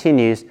 John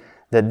continues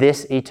that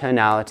this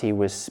eternality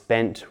was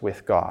spent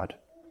with God.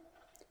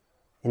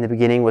 In the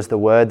beginning was the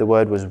Word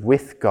was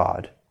with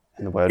God,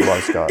 and the Word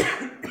was God.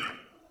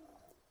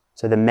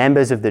 So the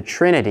members of the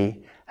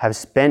Trinity have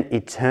spent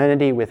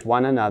eternity with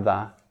one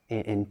another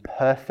in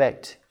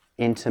perfect,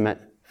 intimate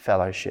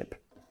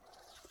fellowship,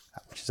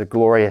 which is a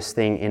glorious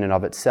thing in and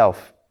of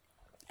itself,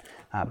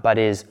 but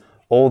is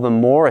all the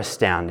more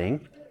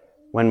astounding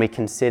when we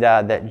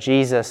consider that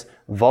Jesus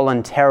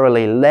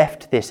voluntarily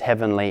left this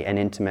heavenly and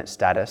intimate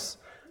status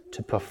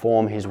to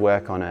perform his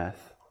work on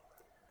earth.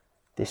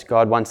 This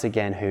God, once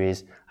again, who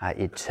is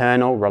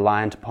eternal,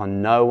 reliant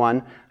upon no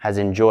one, has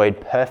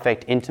enjoyed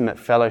perfect, intimate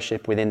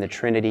fellowship within the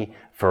Trinity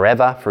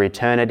forever, for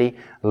eternity,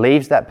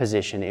 leaves that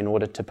position in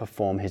order to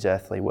perform his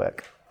earthly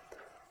work.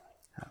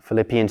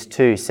 Philippians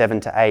 2,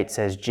 7-8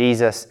 says,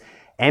 Jesus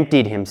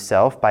emptied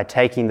himself by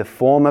taking the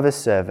form of a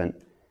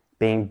servant,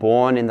 being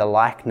born in the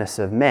likeness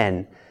of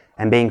men,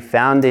 and being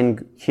found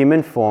in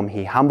human form,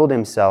 he humbled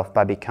himself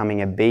by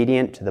becoming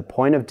obedient to the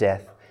point of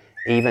death,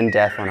 even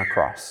death on a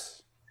cross.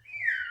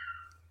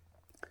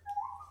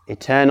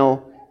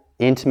 Eternal,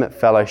 intimate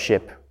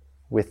fellowship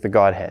with the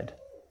Godhead,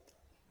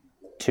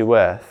 to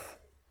earth,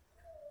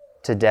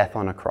 to death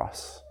on a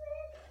cross.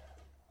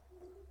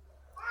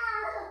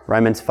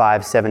 Romans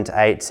 5,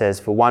 7-8 says,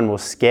 for one will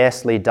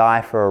scarcely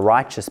die for a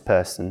righteous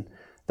person,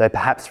 though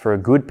perhaps for a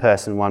good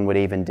person one would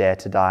even dare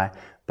to die.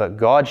 But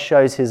God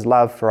shows his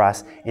love for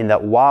us in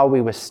that while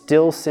we were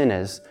still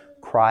sinners,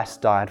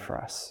 Christ died for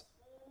us.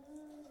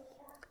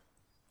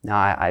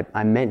 Now,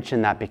 I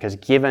mention that because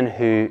given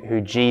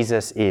who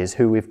Jesus is,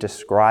 who we've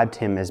described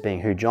him as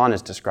being, who John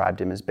has described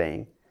him as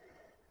being,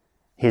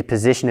 his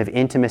position of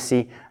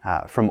intimacy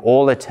from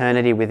all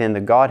eternity within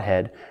the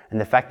Godhead, and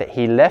the fact that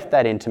he left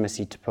that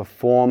intimacy to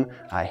perform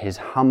his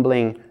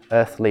humbling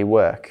earthly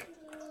work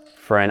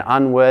for an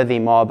unworthy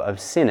mob of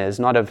sinners,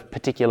 not of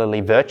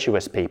particularly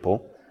virtuous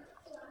people,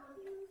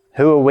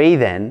 who are we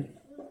then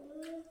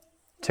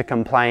to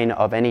complain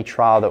of any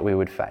trial that we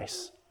would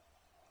face?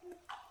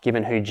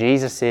 Given who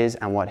Jesus is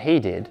and what he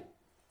did,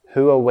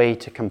 who are we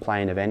to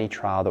complain of any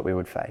trial that we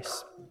would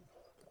face?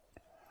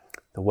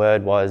 The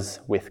Word was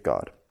with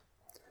God.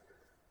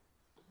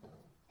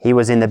 He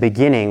was in the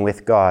beginning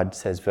with God,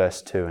 says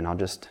verse 2, and I'll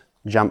just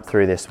jump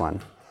through this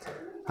one.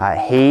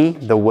 He,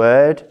 the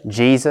Word,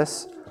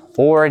 Jesus,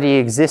 already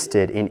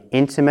existed in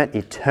intimate,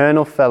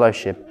 eternal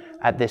fellowship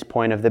at this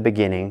point of the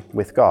beginning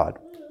with God.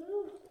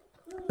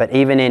 But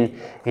even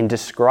in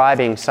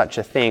describing such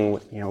a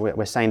thing,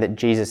 we're saying that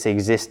Jesus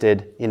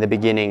existed in the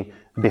beginning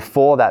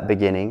before that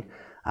beginning.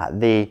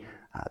 The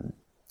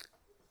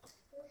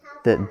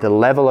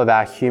level of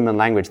our human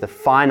language, the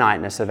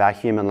finiteness of our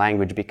human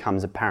language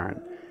becomes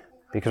apparent.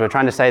 Because we're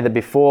trying to say that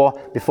before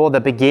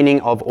the beginning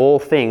of all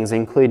things,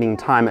 including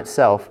time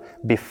itself,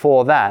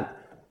 before that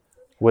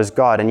was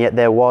God. And yet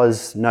there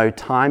was no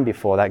time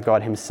before that,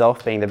 God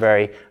himself being the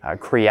very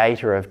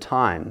creator of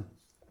time.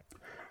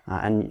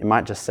 And it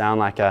might just sound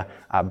like a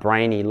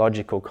brainy,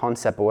 logical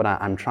concept, but what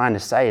I'm trying to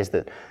say is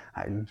that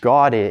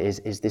God is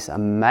this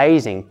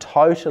amazing,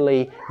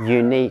 totally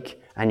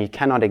unique, and you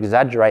cannot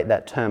exaggerate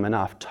that term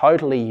enough,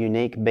 totally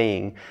unique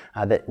being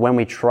that when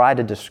we try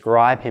to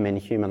describe him in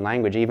human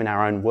language, even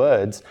our own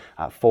words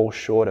fall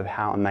short of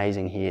how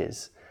amazing he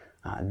is.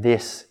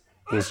 This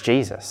is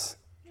Jesus.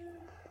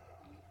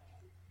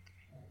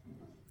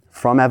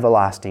 From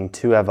everlasting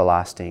to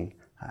everlasting,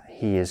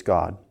 he is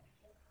God.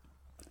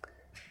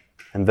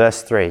 And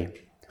verse 3,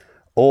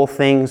 all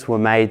things were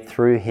made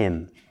through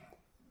him,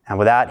 and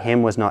without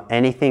him was not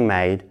anything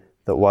made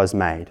that was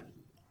made.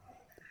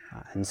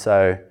 And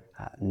so,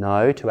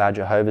 no, to our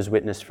Jehovah's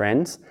Witness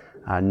friends,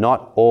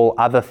 not all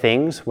other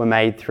things were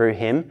made through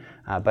him,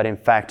 but in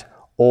fact,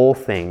 all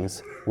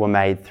things were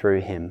made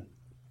through him.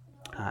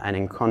 And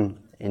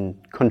in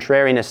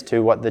contrariness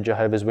to what the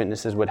Jehovah's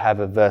Witnesses would have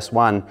of verse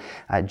 1,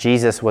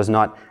 Jesus was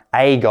not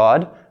a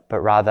God, but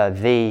rather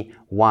the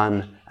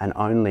one and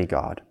only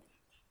God.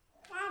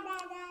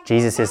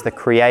 Jesus is the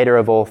creator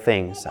of all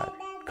things.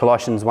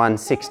 Colossians 1,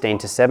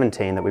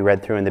 16-17 that we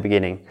read through in the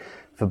beginning.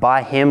 For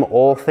by him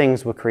all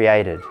things were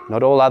created,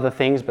 not all other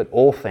things, but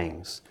all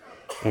things,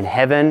 in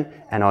heaven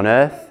and on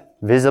earth,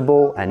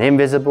 visible and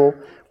invisible,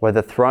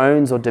 whether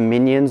thrones or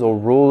dominions or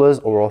rulers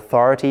or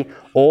authority,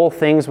 all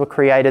things were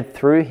created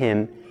through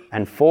him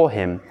and for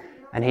him,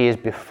 and he is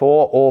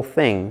before all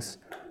things,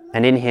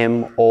 and in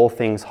him all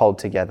things hold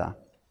together.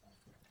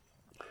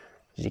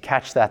 Did you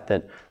catch that?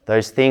 That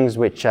those things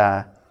which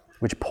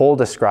Paul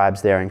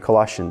describes there in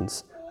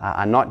Colossians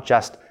are not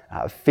just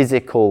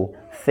physical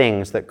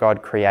things that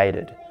God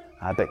created,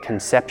 but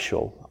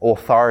conceptual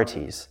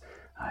authorities.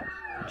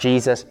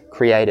 Jesus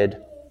created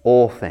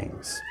all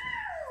things.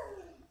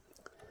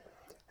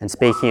 And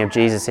speaking of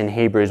Jesus in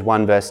Hebrews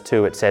 1 verse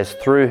 2, it says,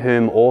 through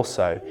whom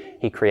also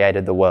he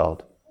created the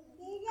world.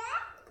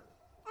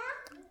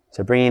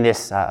 So bringing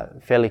this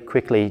fairly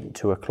quickly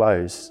to a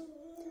close,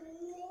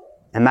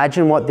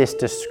 imagine what this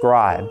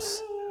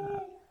describes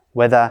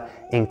whether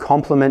in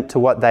complement to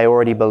what they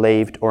already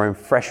believed or in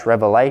fresh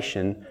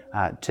revelation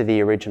to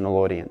the original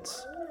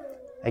audience.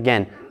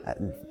 Again,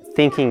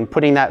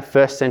 putting that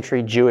first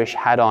century Jewish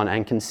hat on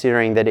and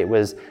considering that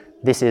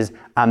this is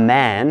a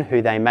man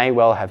who they may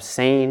well have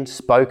seen,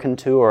 spoken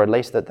to, or at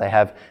least that they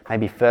have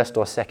maybe first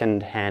or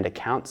second hand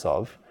accounts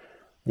of.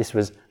 This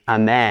was a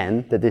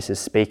man that this is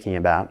speaking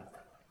about.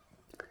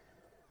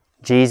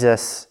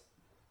 Jesus,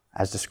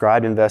 as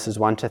described in verses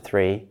 1 to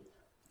 3,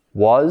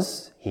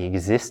 he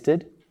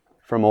existed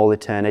from all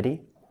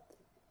eternity.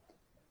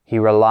 He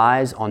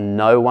relies on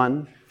no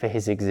one for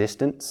his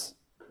existence.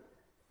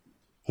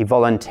 He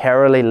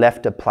voluntarily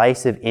left a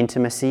place of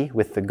intimacy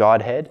with the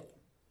Godhead.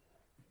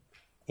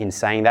 In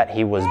saying that,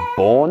 he was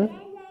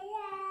born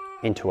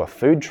into a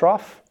food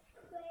trough.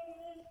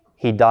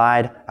 He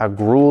died a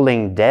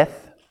grueling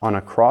death on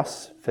a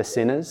cross for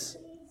sinners.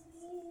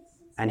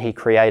 And he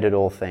created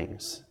all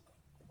things.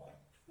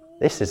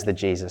 This is the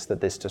Jesus that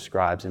this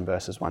describes in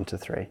verses 1 to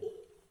 3.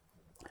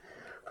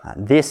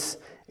 This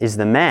is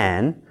the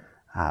man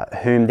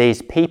whom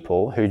these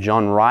people, who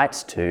John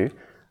writes to,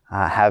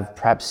 have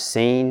perhaps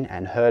seen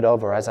and heard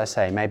of, or as I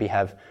say, maybe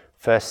have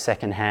first,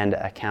 second-hand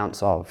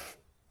accounts of.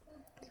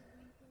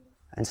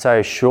 And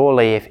so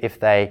surely if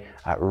they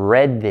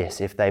read this,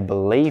 if they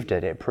believed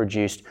it, it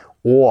produced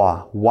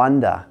awe,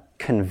 wonder,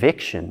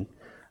 conviction,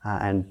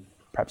 and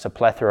perhaps a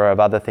plethora of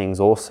other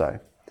things also.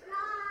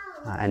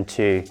 And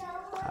to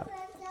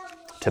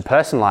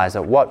personalize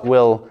it, what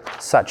will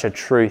such a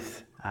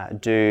truth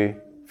do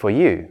for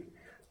you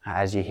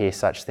as you hear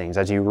such things,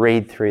 as you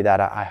read through that,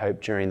 I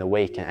hope, during the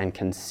week and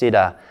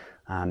consider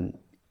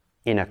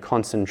in a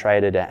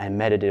concentrated and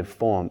meditative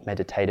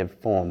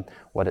form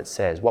what it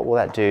says? What will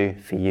that do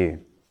for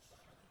you?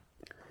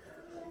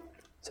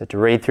 So to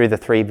read through the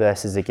 3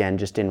 verses again,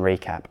 just in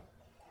recap.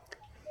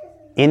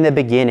 In the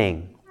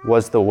beginning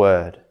was the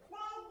Word,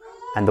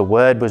 and the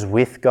Word was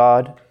with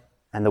God,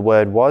 and the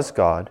Word was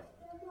God.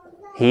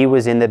 He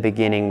was in the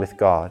beginning with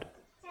God.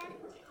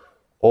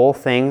 All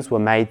things were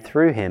made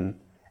through him,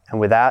 and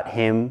without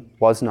him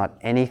was not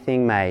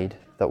anything made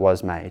that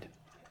was made.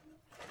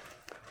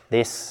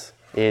 This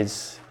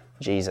is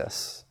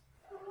Jesus.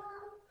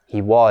 He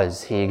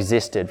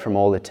existed from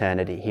all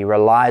eternity. He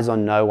relies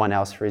on no one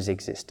else for his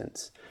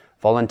existence.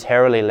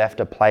 Voluntarily left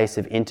a place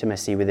of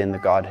intimacy within the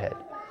Godhead.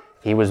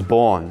 He was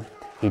born.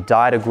 He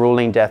died a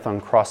grueling death on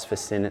the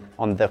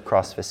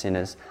cross for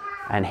sinners,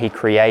 and he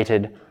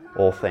created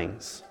all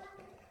things.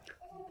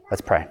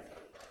 Let's pray.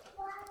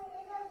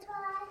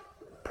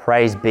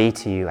 Praise be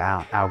to you,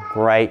 our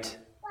great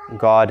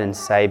God and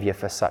Saviour,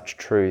 for such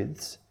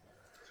truths.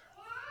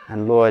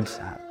 And Lord,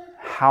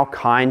 how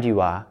kind you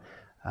are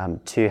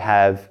to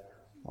have,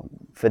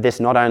 for this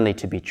not only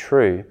to be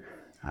true,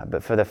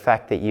 but for the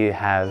fact that you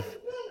have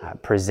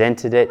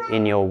presented it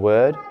in your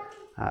word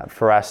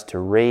for us to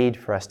read,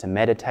 for us to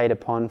meditate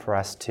upon, for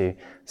us to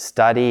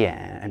study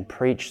and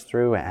preach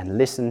through and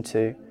listen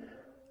to.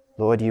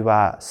 Lord, you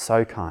are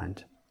so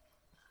kind.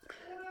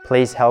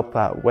 Please help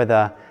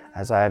whether,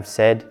 as I have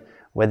said,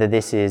 whether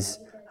this is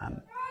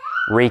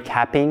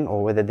recapping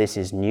or whether this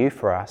is new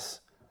for us.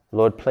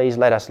 Lord, please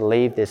let us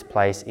leave this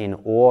place in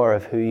awe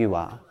of who you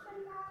are.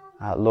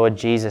 Lord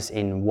Jesus,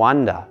 in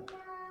wonder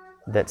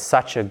that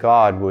such a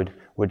God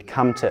would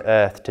come to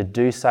earth to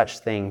do such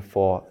thing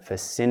for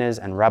sinners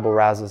and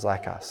rabble-rousers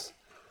like us.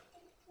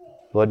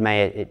 Lord,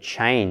 may it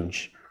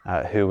change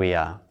who we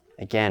are.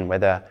 Again,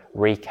 whether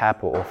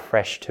recap or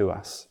fresh to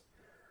us.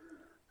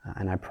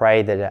 And I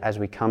pray that as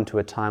we come to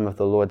a time of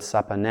the Lord's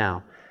Supper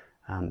now,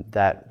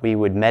 that we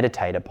would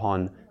meditate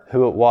upon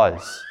who it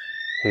was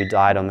who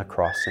died on the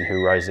cross and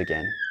who rose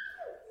again.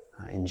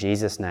 In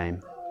Jesus'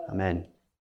 name, amen.